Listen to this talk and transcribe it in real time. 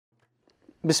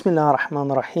بسم الله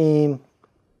الرحمن الرحيم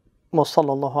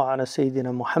وصلى الله على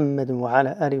سيدنا محمد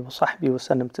وعلى آله وصحبه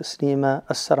وسلم تسليما.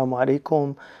 السلام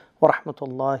عليكم ورحمة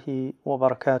الله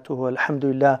وبركاته.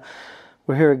 Alhamdulillah,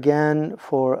 we're here again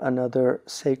for another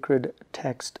sacred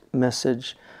text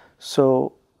message.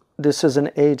 So this is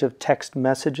an age of text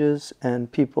messages,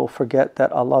 and people forget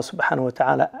that Allah subhanahu wa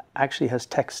ta'ala actually has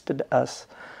texted us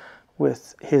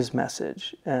with His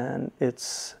message, and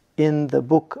it's in the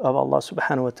book of Allah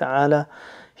subhanahu wa ta'ala.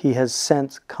 He has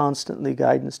sent constantly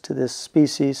guidance to this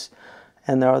species,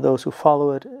 and there are those who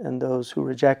follow it and those who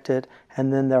reject it,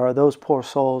 and then there are those poor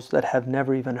souls that have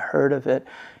never even heard of it,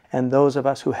 and those of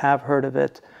us who have heard of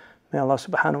it, may Allah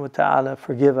subhanahu wa ta'ala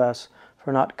forgive us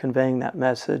for not conveying that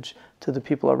message to the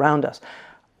people around us.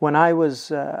 When I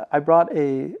brought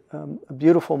a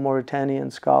beautiful Mauritanian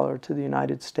scholar to the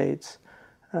United States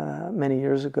many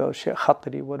years ago, Shaykh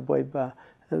Hamza,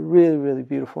 a really, really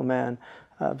beautiful man,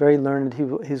 very learned.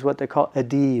 He's what they call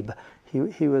adib.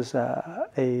 He was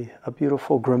a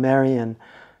beautiful grammarian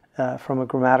from a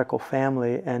grammatical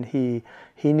family, and he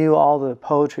knew all the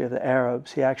poetry of the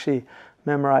Arabs. He actually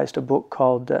memorized a book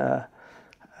called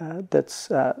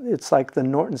it's like the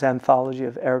Norton's Anthology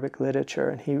of Arabic Literature,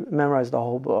 and he memorized the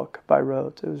whole book by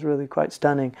rote. It was really quite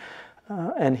stunning.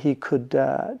 And he could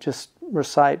just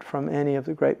recite from any of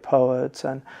the great poets.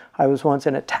 And I was once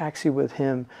in a taxi with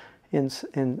him in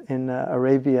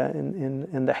Arabia,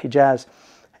 in the Hijaz,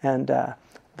 and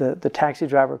the taxi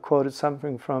driver quoted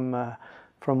something from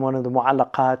one of the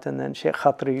mu'allaqat, and then Shaykh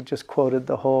Khatri just quoted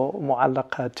the whole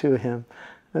mu'allaqat to him.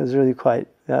 It was really quite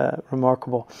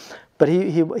remarkable. But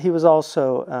he was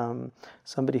also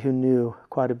somebody who knew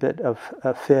quite a bit of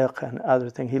fiqh and other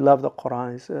things. He loved the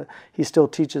Quran. He still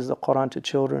teaches the Quran to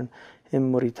children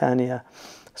in Mauritania.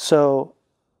 So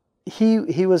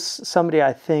he was somebody,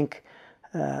 I think,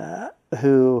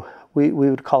 who we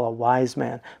would call a wise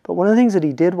man. But one of the things that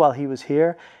he did while he was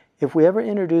here, if we ever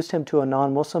introduced him to a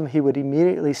non-Muslim, he would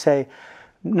immediately say,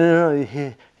 no,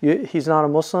 he's not a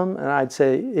Muslim. And I'd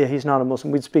say, yeah, he's not a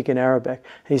Muslim. We'd speak in Arabic.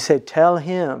 And he'd say, tell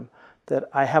him that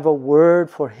I have a word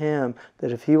for him,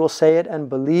 that if he will say it and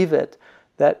believe it,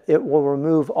 that it will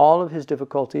remove all of his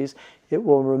difficulties, it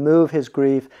will remove his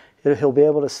grief, he'll be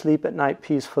able to sleep at night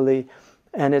peacefully,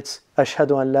 and it's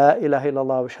Ashhadu an la ilaha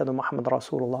illallah wa ashhadu Muhammad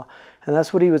Rasulullah. And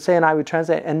that's what he would say, and I would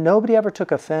translate, and nobody ever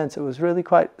took offense. It was really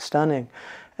quite stunning,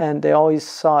 and they always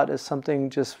saw it as something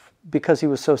just because he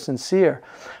was so sincere.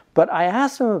 But I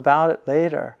asked him about it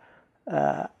later.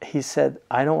 He said,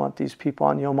 I don't want these people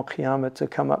on Yom Qiyamah to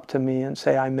come up to me and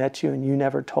say, I met you and you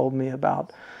never told me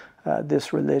about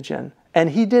this religion. And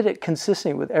he did it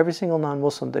consistently with every single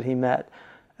non-Muslim that he met.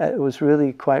 It was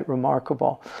really quite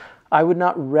remarkable. I would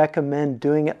not recommend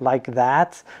doing it like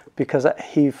that, because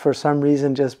he, for some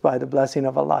reason, just by the blessing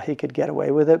of Allah, he could get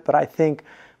away with it. But I think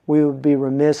we would be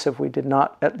remiss if we did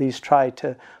not at least try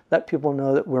to let people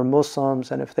know that we're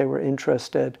Muslims, and if they were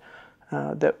interested,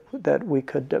 that we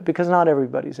could, because not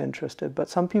everybody's interested, but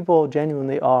some people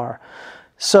genuinely are.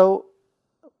 So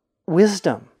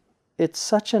wisdom, it's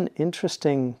such an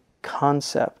interesting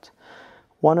concept.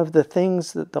 One of the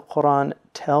things that the Quran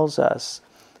tells us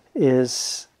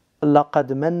is لَقَدْ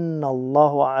مَنَّ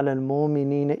اللَّهُ عَلَى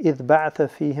الْمُؤْمِنِينَ إِذْ بَعْثَ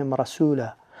فِيهِمْ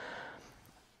رَسُولًا.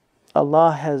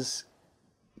 Allah has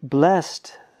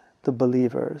blessed the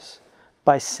believers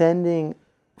by sending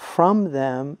from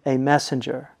them a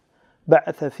messenger.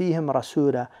 بعث فيهم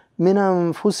رسولا من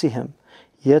أنفسهم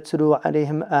يتلو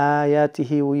عليهم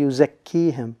آياته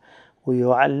ويزكيهم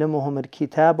ويعلمهم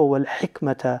الكتاب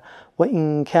والحكمة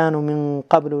وإن كانوا من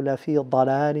قبل لفي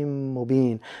ضلال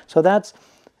مبين. So that's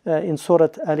in Surah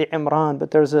Ali Imran,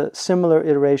 but there's a similar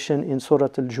iteration in Surah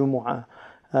Al-Jumu'ah,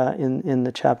 in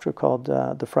the chapter called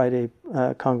the Friday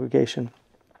Congregation.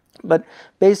 But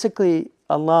basically,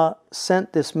 Allah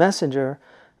sent this messenger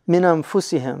min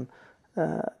anfusihim.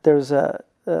 There's a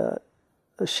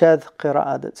shadh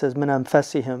qira'ah that says min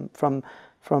anfusihim,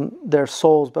 from their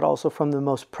souls, but also from the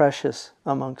most precious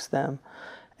amongst them.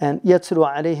 And yatlu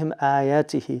alayhim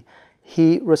ayatihi,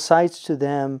 he recites to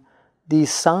them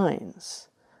these signs.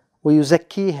 Wa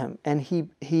yuzakkihim, and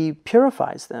he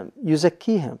purifies them.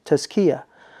 Yuzakkihim, tazkiyah.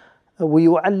 Wa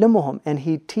yu'allimuhum, and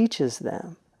he teaches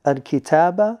them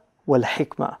al-kitaba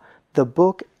wal-hikmah, the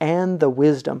book and the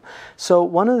wisdom. So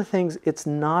one of the things, it's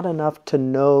not enough to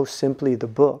know simply the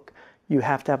book. You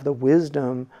have to have the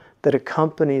wisdom that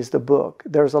accompanies the book.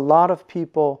 There's a lot of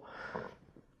people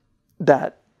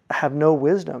that have no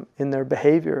wisdom in their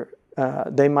behavior.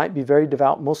 They might be very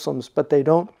devout Muslims, but they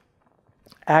don't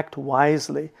act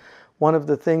wisely. One of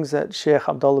the things that Shaykh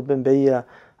Abdullah bin Bayya,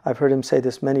 I've heard him say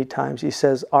this many times, he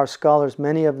says, our scholars,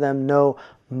 many of them know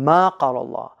ma qala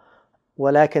Allah,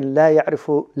 وَلَكِنْ لَا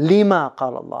يَعْرِفُ لِمَا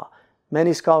قَالَ اللَّهُ.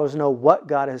 Many scholars know what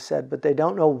God has said, but they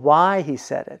don't know why He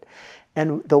said it.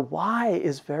 And the why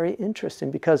is very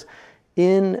interesting, because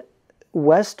in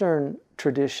Western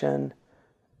tradition,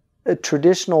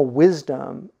 traditional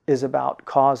wisdom is about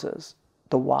causes,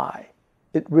 the why.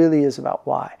 It really is about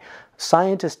why.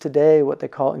 Scientists today, what they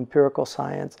call empirical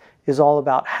science, is all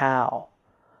about how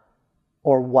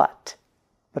or what,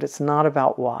 but it's not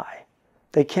about why.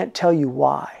 They can't tell you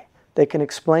why. They can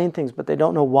explain things, but they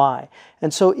don't know why.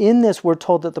 And so in this, we're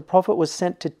told that the Prophet was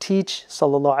sent to teach,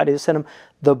 sallallahu alaihi wasallam,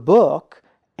 the book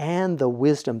and the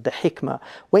wisdom, the hikmah.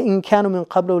 وَإِن كَانُوا مِن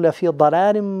قَبْلُ لَفِي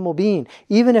ضَلَالٍ مُبِينٍ.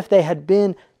 Even if they had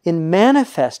been in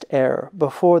manifest error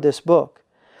before this book.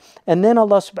 And then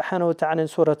Allah subhanahu wa ta'ala in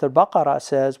Surah Al-Baqarah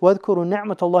says, وَاذْكُرُوا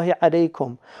نِعْمَةَ اللَّهِ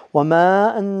عَلَيْكُمْ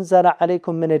وَمَا أَنزَلَ عَلَيْكُم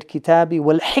مِّنَ الْكِتَابِ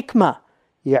وَالْحِكْمَةِ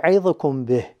يَعِظُكُم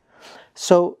بِهِ.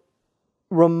 So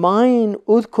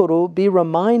udhkuru, be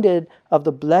reminded of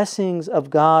the blessings of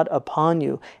God upon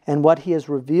you and what He has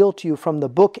revealed to you from the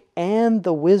book and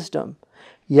the wisdom.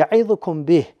 يَعِظُكُم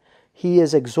بِهِ. He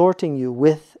is exhorting you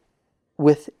with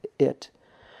it.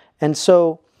 And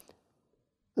so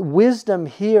wisdom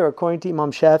here, according to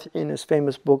Imam Shafi'i in his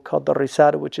famous book called the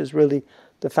Risala, which is really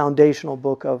the foundational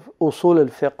book of usul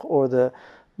al-fiqh, or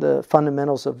the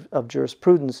fundamentals of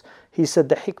jurisprudence, he said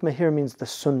the hikmah here means the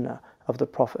sunnah of the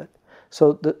Prophet.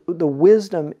 So the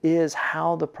wisdom is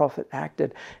how the Prophet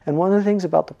acted. And one of the things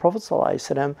about the Prophet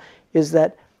ﷺ is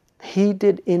that he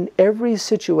did, in every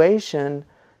situation,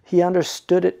 he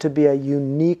understood it to be a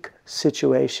unique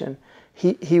situation.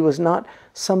 He was not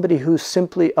somebody who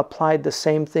simply applied the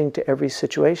same thing to every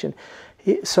situation.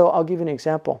 So I'll give you an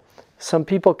example. Some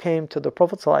people came to the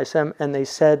Prophet ﷺ and they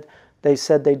said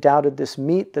they doubted this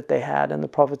meat that they had, and the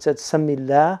Prophet said,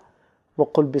 Samillah wa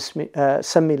qul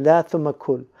Samillah thumma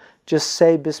kul. Just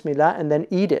say Bismillah and then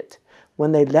eat it.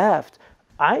 When they left,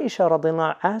 Aisha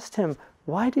radiallahu anha asked him,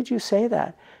 why did you say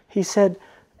that? He said,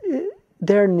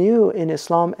 they're new in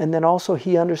Islam, and then also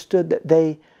he understood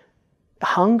that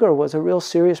hunger was a real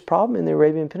serious problem in the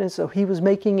Arabian Peninsula. So he was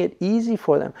making it easy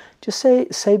for them. Just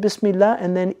say Bismillah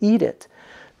and then eat it,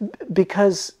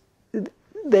 because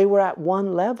they were at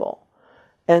one level.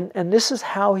 And this is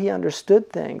how he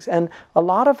understood things. And a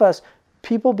lot of us,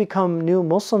 people become new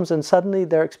Muslims and suddenly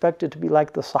they're expected to be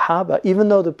like the Sahaba, even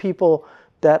though the people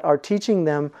that are teaching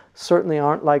them certainly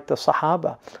aren't like the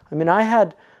Sahaba. I mean, I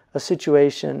had a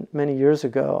situation many years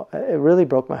ago, it really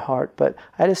broke my heart, but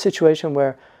I had a situation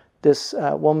where this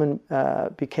woman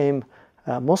became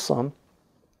Muslim,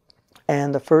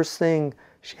 and the first thing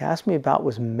she asked me about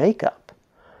was makeup.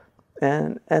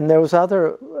 And there was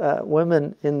other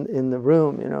women in the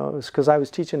room, you know, it was because I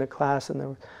was teaching a class,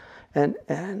 and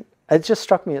it just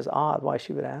struck me as odd why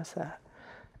she would ask that.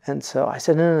 And so I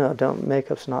said, no, don't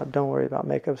worry about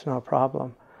makeup, it's not a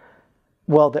problem.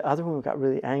 Well, the other woman got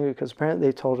really angry because apparently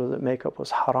they told her that makeup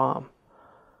was haram.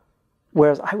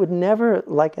 Whereas I would never,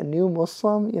 like a new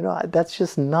Muslim, you know, that's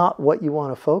just not what you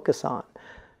want to focus on.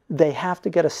 They have to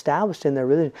get established in their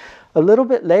religion. A little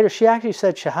bit later, she actually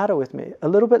said Shahada with me. A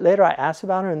little bit later, I asked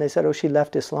about her and they said, oh, she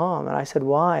left Islam. And I said,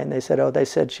 why? And they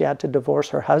said she had to divorce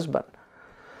her husband.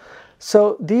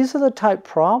 So these are the type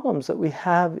problems that we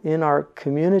have in our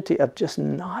community of just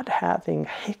not having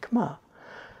hikmah.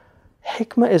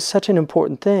 Hikmah is such an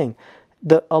important thing.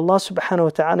 Allah subhanahu wa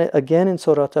ta'ala, again in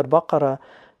Surah Al-Baqarah,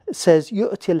 says,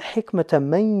 يُؤْتِ الْحِكْمَةَ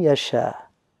مَنْ يَشَاءُ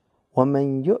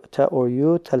وَمَنْ يُؤْتَ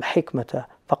أَوْ يُؤْتَ الْحِكْمَةَ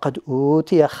فَقَدْ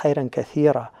أُوتِيَ خَيْرًا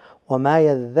كَثِيرًا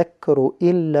وَمَا يَذَّكَّرُ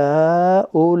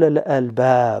إِلَّا أُولَو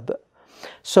الْأَلْبَابِ.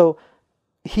 So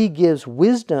He gives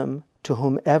wisdom to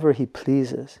whomever He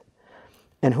pleases.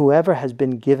 And whoever has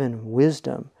been given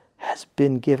wisdom has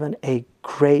been given a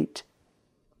great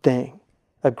thing,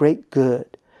 a great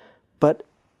good. But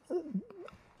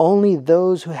only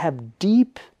those who have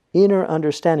deep inner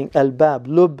understanding, albab,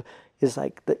 lub is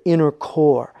like the inner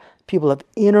core. People of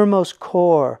innermost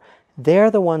core,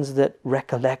 they're the ones that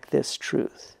recollect this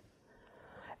truth.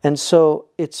 And so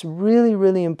it's really,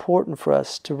 really important for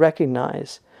us to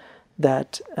recognize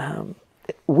that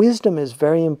wisdom is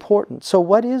very important. So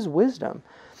what is wisdom?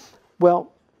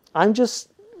 Well, I just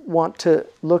want to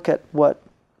look at what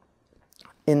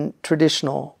in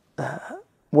traditional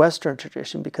Western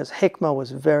tradition, because hikmah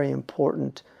was very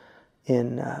important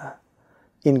in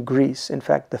Greece. In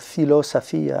fact, the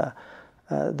philosophia,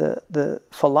 the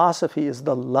philosophy is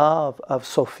the love of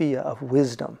Sophia, of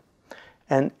wisdom.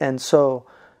 And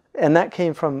that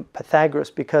came from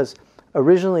Pythagoras, because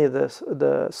originally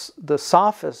the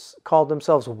sophists called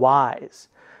themselves wise.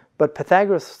 But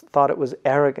Pythagoras thought it was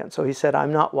arrogant. So he said,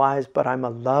 I'm not wise, but I'm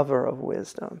a lover of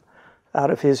wisdom. out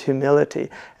of his humility.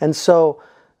 And so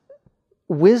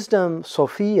wisdom,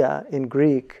 Sophia in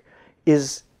Greek,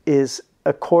 is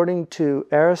according to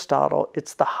Aristotle,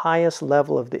 it's the highest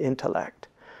level of the intellect.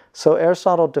 So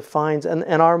Aristotle defines, and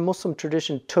our Muslim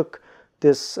tradition took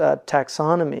this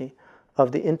taxonomy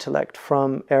of the intellect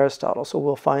from Aristotle. So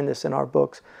we'll find this in our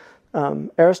books.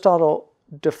 Aristotle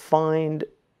defined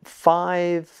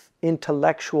 5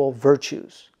 intellectual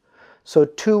virtues. So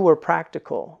 2 were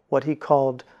practical, what he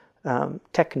called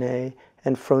techne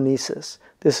and phronesis.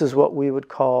 This is what we would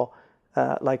call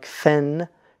like fen,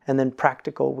 and then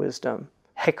practical wisdom,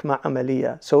 hikmah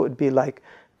amaliya. So it would be like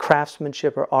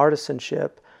craftsmanship or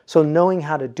artisanship. So knowing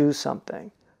how to do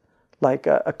something, like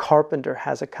a carpenter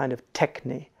has a kind of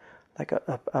techne, like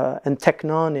and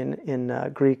teknon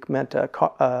in Greek meant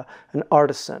an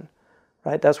artisan,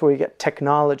 right? That's where you get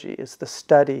technology, is the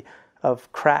study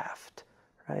of craft,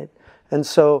 right? And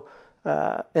so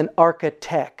an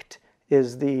architect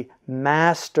is the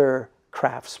master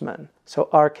craftsman. So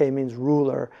arche means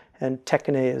ruler, and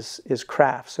techne is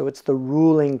craft. So it's the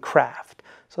ruling craft.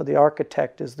 So the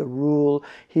architect is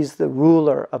he's the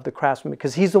ruler of the craftsman,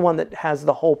 because he's the one that has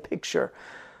the whole picture.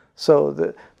 So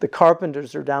the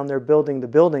carpenters are down there building the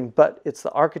building, but it's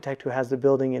the architect who has the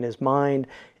building in his mind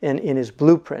and in his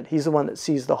blueprint. He's the one that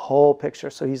sees the whole picture,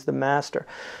 so he's the master.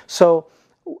 So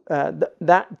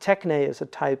that techne is a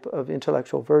type of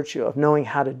intellectual virtue, of knowing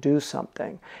how to do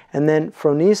something. And then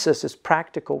phronesis is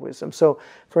practical wisdom. So,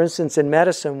 for instance, in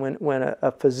medicine, when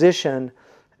a physician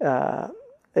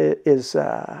is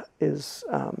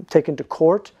taken to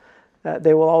court,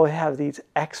 they will always have these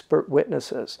expert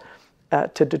witnesses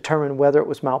to determine whether it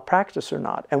was malpractice or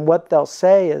not. And what they'll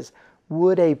say is,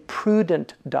 would a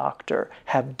prudent doctor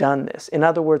have done this? In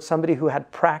other words, somebody who had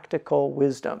practical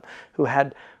wisdom, who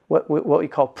had what we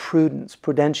call prudence,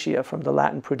 prudentia, from the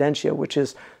Latin prudentia, which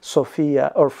is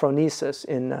Sophia, or phronesis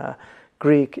in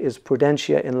Greek is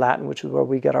prudentia in Latin, which is where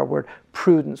we get our word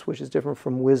prudence, which is different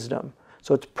from wisdom.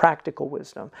 So it's practical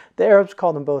wisdom. The Arabs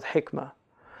call them both hikmah.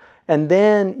 And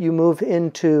then you move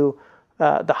into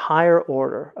the higher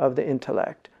order of the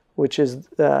intellect, which is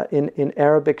in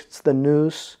Arabic it's the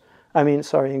nous.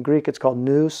 In Greek it's called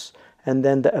nous, and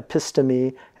then the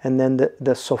episteme, and then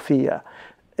the Sophia.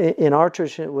 In our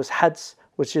tradition, it was hads,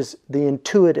 which is the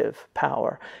intuitive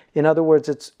power. In other words,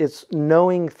 it's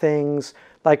knowing things.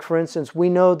 Like, for instance, we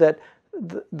know that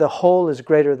the whole is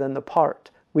greater than the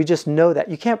part. We just know that.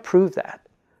 You can't prove that.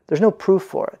 There's no proof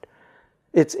for it.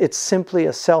 It's simply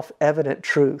a self-evident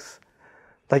truth.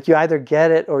 Like, you either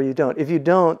get it or you don't. If you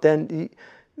don't, then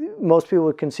most people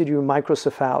would consider you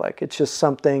microcephalic. It's just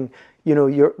something,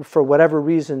 for whatever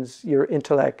reasons, your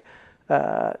intellect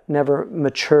never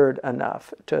matured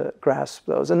enough to grasp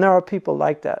those. And there are people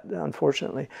like that,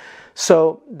 unfortunately.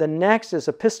 So the next is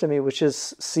episteme, which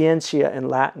is scientia in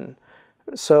Latin.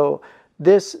 So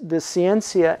the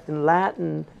scientia in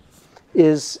Latin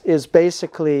is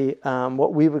basically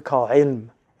what we would call ilm.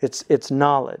 It's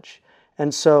knowledge.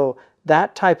 And so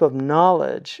that type of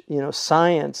knowledge,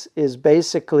 science, is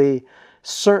basically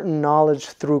certain knowledge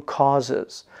through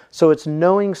causes. So it's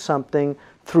knowing something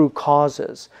through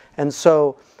causes. And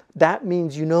so that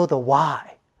means you know the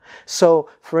why. So,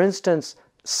 for instance,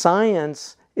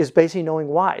 science is basically knowing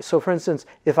why. So, for instance,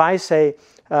 if I say,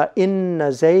 Inna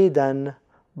Zaydan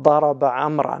daraba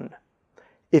Amran,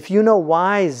 if you know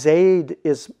why Zayd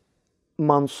is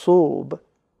mansoob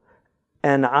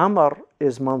and Amr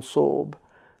is mansoob,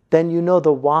 then you know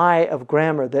the why of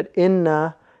grammar, that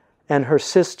Inna and her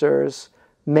sisters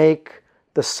make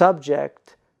the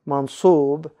subject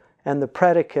mansoob and the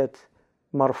predicate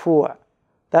marfu'.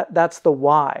 That's the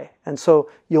why. And so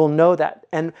you'll know that.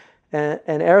 And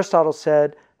Aristotle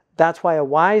said that's why a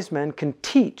wise man can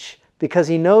teach, because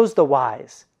he knows the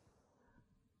whys.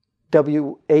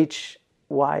 W-H-Y-S.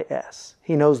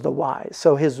 He knows the whys.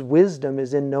 So his wisdom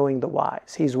is in knowing the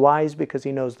whys. He's wise because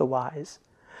he knows the whys.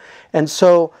 And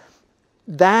so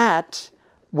that,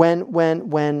 when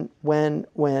the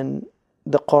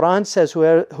Quran says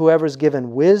whoever's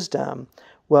given wisdom,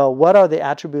 well, what are the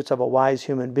attributes of a wise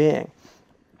human being?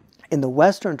 In the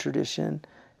Western tradition,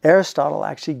 Aristotle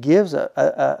actually gives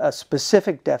a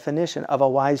specific definition of a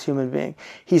wise human being.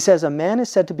 He says, a man is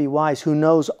said to be wise who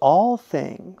knows all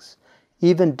things,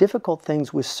 even difficult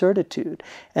things, with certitude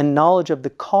and knowledge of the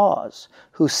cause,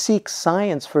 who seeks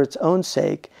science for its own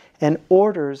sake and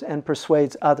orders and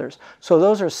persuades others. So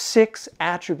those are 6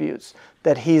 attributes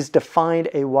that he's defined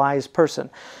a wise person.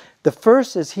 The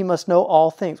first is he must know all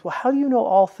things. Well, how do you know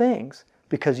all things?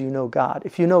 Because you know God.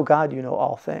 If you know God, you know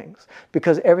all things,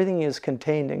 because everything is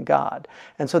contained in God.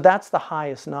 And so that's the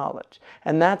highest knowledge.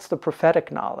 And that's the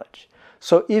prophetic knowledge.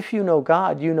 So if you know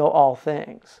God, you know all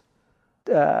things.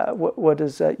 What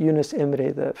does Yunus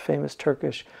Emre, the famous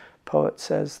Turkish poet,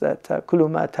 says that كُلُّ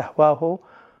مَا تَهْوَاهُ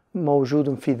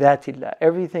مَوْجُودٌ فِي ذَاتِ اللَّهِ.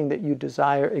 Everything that you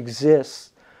desire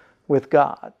exists with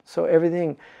God. So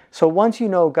everything. So once you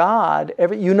know God,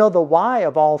 you know the why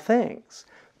of all things,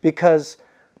 because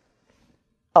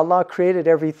Allah created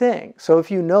everything. So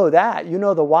if you know that, you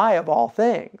know the why of all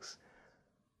things.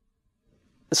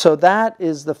 So that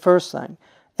is the first thing.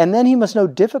 And then he must know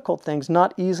difficult things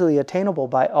not easily attainable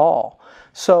by all.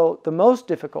 So the most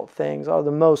difficult things are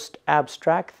the most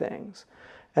abstract things.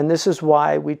 And this is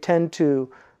why we tend to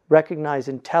recognize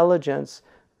intelligence.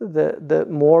 The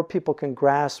more people can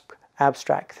grasp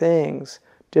abstract things,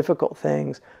 difficult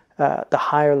things, the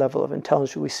higher level of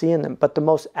intelligence we see in them. But the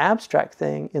most abstract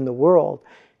thing in the world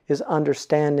is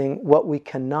understanding what we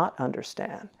cannot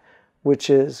understand, which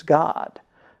is God.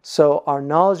 So our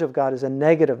knowledge of God is a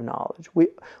negative knowledge.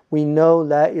 We know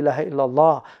La ilaha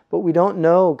illallah, but we don't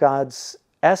know God's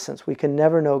essence. We can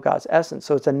never know God's essence.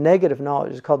 So it's a negative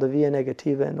knowledge. It's called the via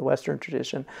negativa in the Western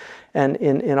tradition. And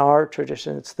in our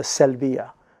tradition, it's the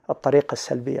salbiya, al-tariqa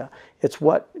salbiya. It's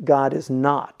what God is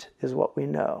not, is what we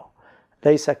know.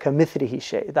 Laysa kamithlihi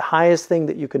shay. The highest thing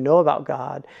that you can know about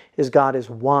God is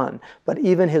one. But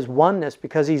even his oneness,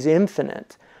 because he's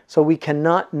infinite, so we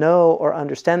cannot know or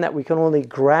understand that. We can only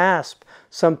grasp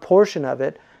some portion of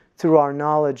it through our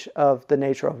knowledge of the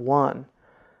nature of one.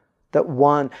 That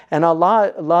one. And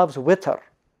Allah loves witr.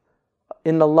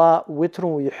 Inna Allah witrun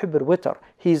wa yuhibbul witr.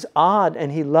 He's odd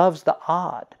and he loves the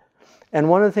odd. And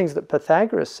one of the things that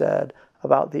Pythagoras said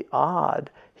about the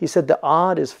odd, he said the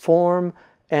odd is form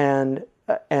and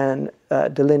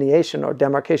delineation or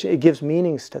demarcation. It gives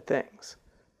meanings to things,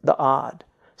 the odd.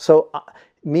 So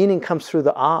meaning comes through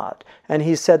the odd. And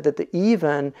he said that the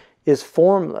even is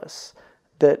formless,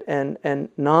 that and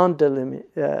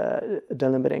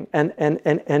non-delimiting.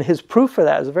 And his proof for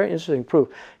that is a very interesting proof.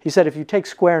 He said if you take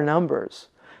square numbers,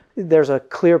 there's a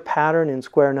clear pattern in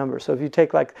square numbers. So if you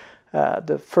take like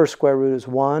the first square root is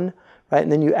 1, right?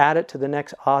 And then you add it to the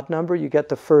next odd number, you get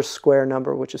the first square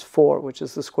number, which is 4, which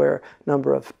is the square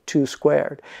number of 2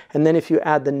 squared. And then if you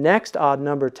add the next odd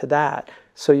number to that,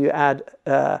 so you add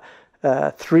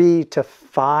 3 to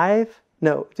 5,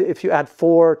 no, if you add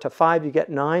 4 to 5, you get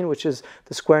 9, which is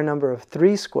the square number of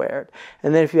 3 squared.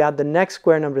 And then if you add the next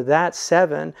square number to that,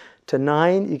 7 to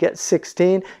 9, you get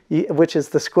 16, which is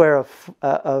the square of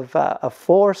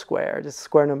 4 squared. It's the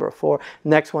square number of 4.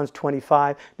 Next one's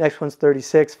 25. Next one's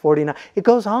 36, 49. It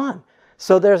goes on.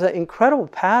 So there's an incredible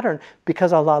pattern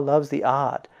because Allah loves the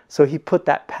odd. So he put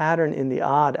that pattern in the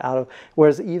odd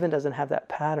whereas the even doesn't have that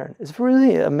pattern. It's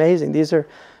really amazing. These are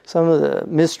some of the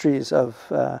mysteries of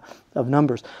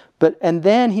numbers. And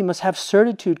then he must have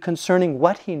certitude concerning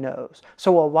what he knows.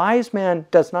 So a wise man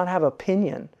does not have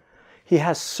opinion. He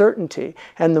has certainty.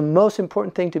 And the most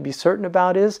important thing to be certain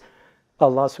about is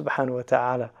Allah subhanahu wa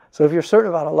ta'ala. So if you're certain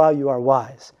about Allah, you are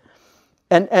wise.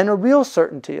 And a real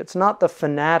certainty. It's not the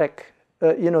fanatic.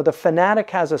 The fanatic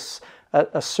has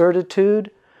a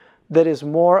certitude that is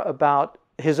more about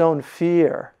his own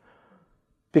fear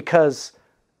because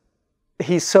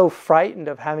he's so frightened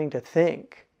of having to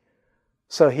think.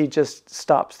 So he just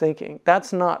stops thinking.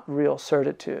 That's not real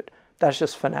certitude. That's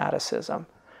just fanaticism.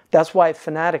 That's why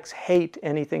fanatics hate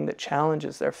anything that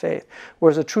challenges their faith.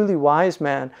 Whereas a truly wise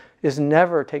man is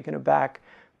never taken aback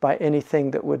by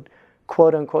anything that would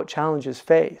quote unquote challenge his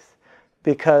faith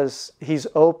because he's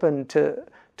open to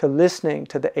listening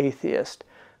to the atheist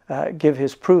give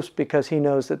his proofs because he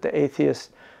knows that the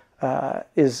atheist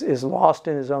is lost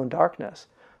in his own darkness,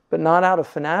 but not out of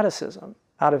fanaticism,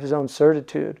 out of his own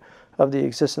certitude of the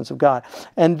existence of God.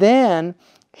 And then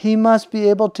he must be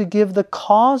able to give the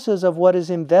causes of what is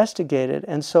investigated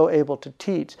and so able to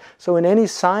teach. So in any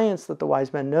science that the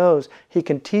wise man knows, he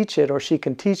can teach it or she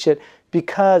can teach it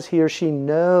because he or she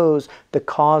knows the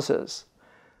causes.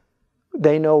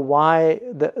 They know why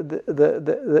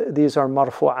these are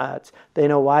marfu'at. They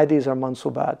know why these are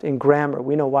mansubat. In grammar,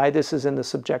 we know why this is in the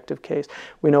subjective case.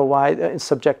 We know why in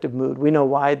subjective mood. We know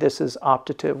why this is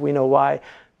optative. We know why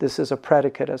this is a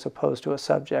predicate as opposed to a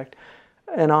subject.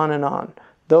 And on and on.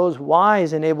 Those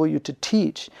whys enable you to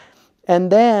teach.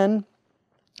 And then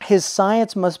his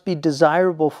science must be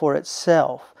desirable for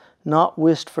itself, not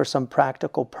wished for some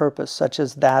practical purpose, such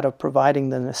as that of providing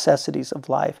the necessities of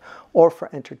life or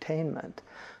for entertainment.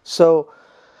 So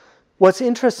what's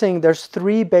interesting, there's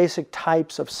 3 basic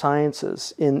types of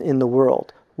sciences in the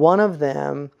world. One of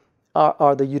them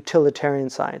are the utilitarian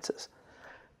sciences.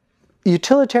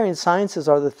 Utilitarian sciences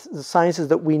are the sciences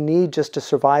that we need just to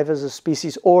survive as a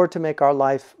species or to make our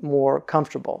life more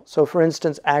comfortable. So for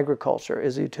instance, agriculture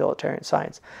is a utilitarian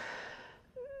science.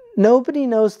 Nobody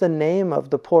knows the name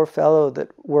of the poor fellow that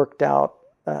worked out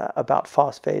about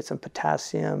phosphates and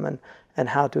potassium and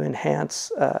how to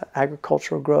enhance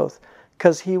agricultural growth,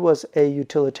 because he was a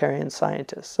utilitarian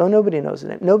scientist. So nobody knows the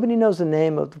name. Nobody knows the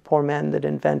name of the poor man that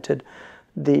invented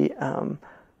the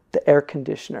air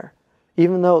conditioner.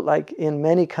 Even though, like in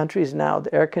many countries now,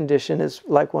 the air conditioner is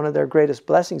like one of their greatest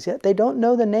blessings, yet they don't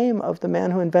know the name of the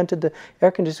man who invented the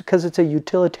air conditioner because it's a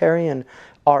utilitarian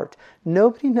art.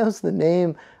 Nobody knows the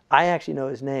name. I actually know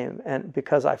his name, and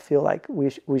because I feel like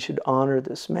we should honor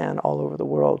this man all over the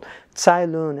world. Tsai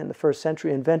Lun in the 1st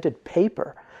century invented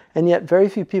paper, and yet very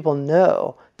few people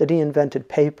know that he invented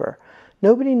paper.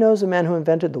 Nobody knows the man who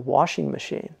invented the washing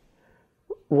machine.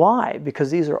 Why?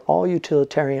 Because these are all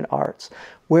utilitarian arts.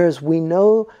 Whereas we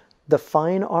know the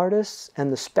fine artists and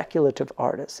the speculative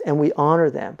artists, and we honor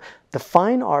them. The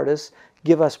fine artists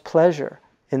give us pleasure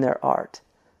in their art.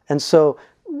 And so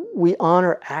we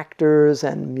honor actors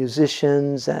and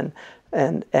musicians and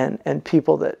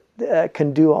people that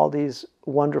can do all these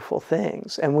wonderful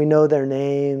things. And we know their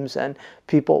names and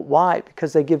people. Why?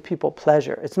 Because they give people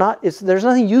pleasure. There's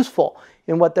nothing useful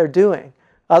in what they're doing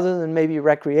other than maybe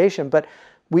recreation, but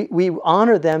we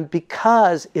honor them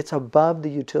because it's above the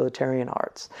utilitarian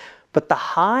arts. But the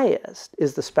highest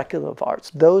is the speculative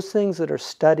arts, those things that are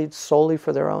studied solely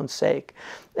for their own sake.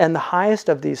 And the highest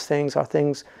of these things are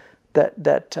things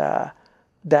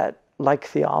that like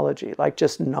theology, like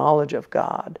just knowledge of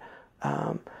God.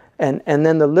 And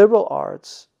then the liberal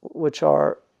arts, those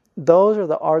are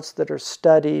the arts that are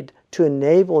studied to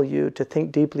enable you to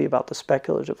think deeply about the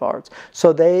speculative arts.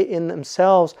 So they in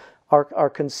themselves are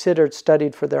considered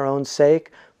studied for their own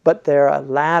sake, but they're a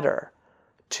ladder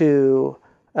to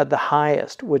the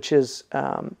highest, which is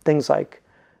things like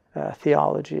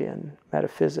theology and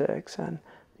metaphysics, and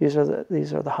these are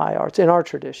the high arts in our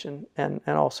tradition, and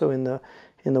also in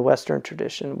the Western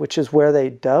tradition, which is where they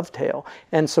dovetail.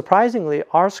 And surprisingly,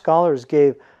 our scholars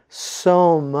gave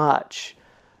so much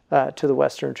to the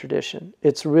Western tradition.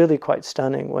 It's really quite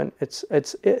stunning when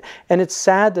and it's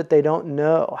sad that they don't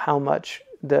know how much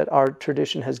that our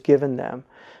tradition has given them.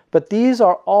 But these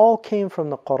all came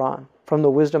from the Quran, from the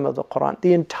wisdom of the Quran.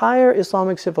 The entire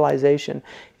Islamic civilization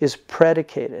is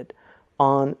predicated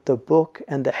on the book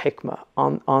and the hikmah,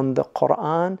 on the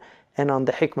Quran and on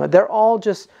the hikmah. They're all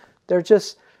just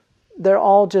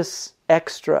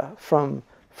extra from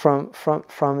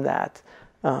that.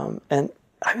 And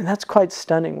I mean, that's quite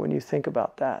stunning when you think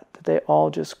about that they all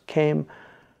just came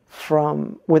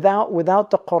from, without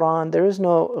the Quran, there is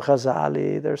no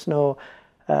Ghazali, there's no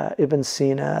Ibn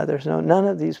Sina, none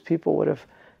of these people would have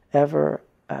ever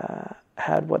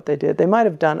had what they did. They might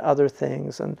have done other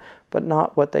things, but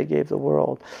not what they gave the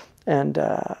world. And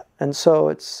so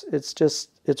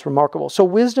it's remarkable. So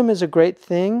wisdom is a great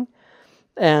thing,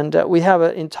 and we have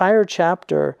an entire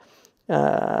chapter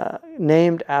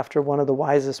named after one of the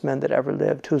wisest men that ever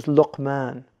lived, who's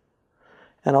Luqman.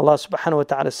 And Allah subhanahu wa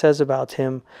ta'ala says about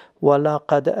him,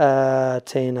 وَلَقَدْ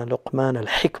آتَيْنَا لُقْمَانَ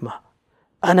الْحِكْمَةِ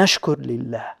أَنَشْكُرْ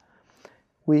لِلَّهِ.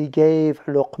 We gave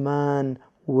Luqman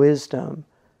wisdom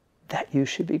that you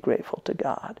should be grateful to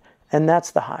God. And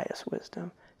that's the highest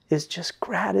wisdom, is just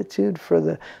gratitude for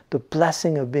the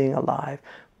blessing of being alive.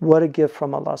 What a gift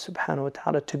from Allah subhanahu wa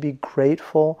ta'ala to be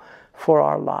grateful for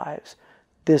our lives.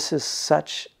 This is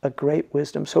such a great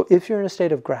wisdom. So if you're in a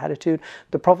state of gratitude,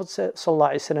 the Prophet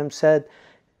ﷺ said,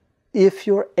 if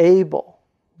you're able,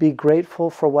 be grateful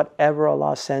for whatever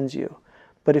Allah sends you.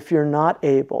 But if you're not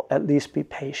able, at least be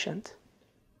patient.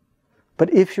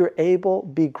 But if you're able,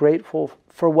 be grateful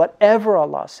for whatever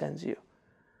Allah sends you.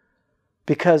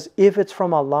 Because if it's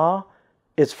from Allah,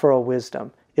 it's for a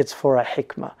wisdom. It's for a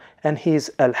hikmah. And He's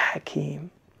Al-Hakim.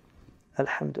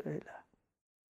 Alhamdulillah.